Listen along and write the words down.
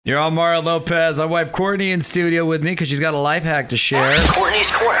You're on Mario Lopez. My wife Courtney in studio with me because she's got a life hack to share.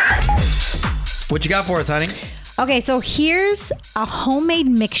 Courtney's Corner. What you got for us, honey? Okay, so here's a homemade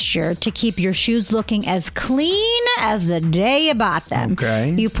mixture to keep your shoes looking as clean as the day you bought them.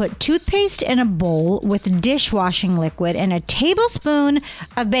 Okay. You put toothpaste in a bowl with dishwashing liquid and a tablespoon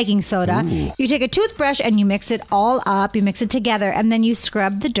of baking soda. Ooh. You take a toothbrush and you mix it all up. You mix it together, and then you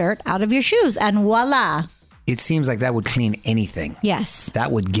scrub the dirt out of your shoes, and voila. It seems like that would clean anything. Yes.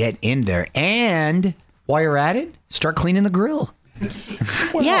 That would get in there. And while you're at it, start cleaning the grill.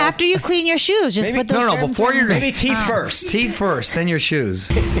 Well, yeah, after you clean your shoes, just put those before you're maybe teeth first. Teeth first, then your shoes.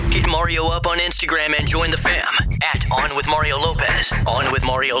 Hit Mario up on Instagram and join the fam at On With Mario Lopez. On With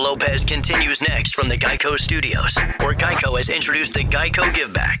Mario Lopez continues next from the Geico Studios, where Geico has introduced the Geico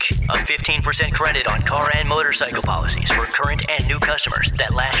Give Back, a 15% credit on car and motorcycle policies for current and new customers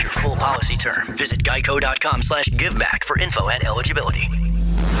that last your full policy term. Visit geico.com/giveback for info and eligibility.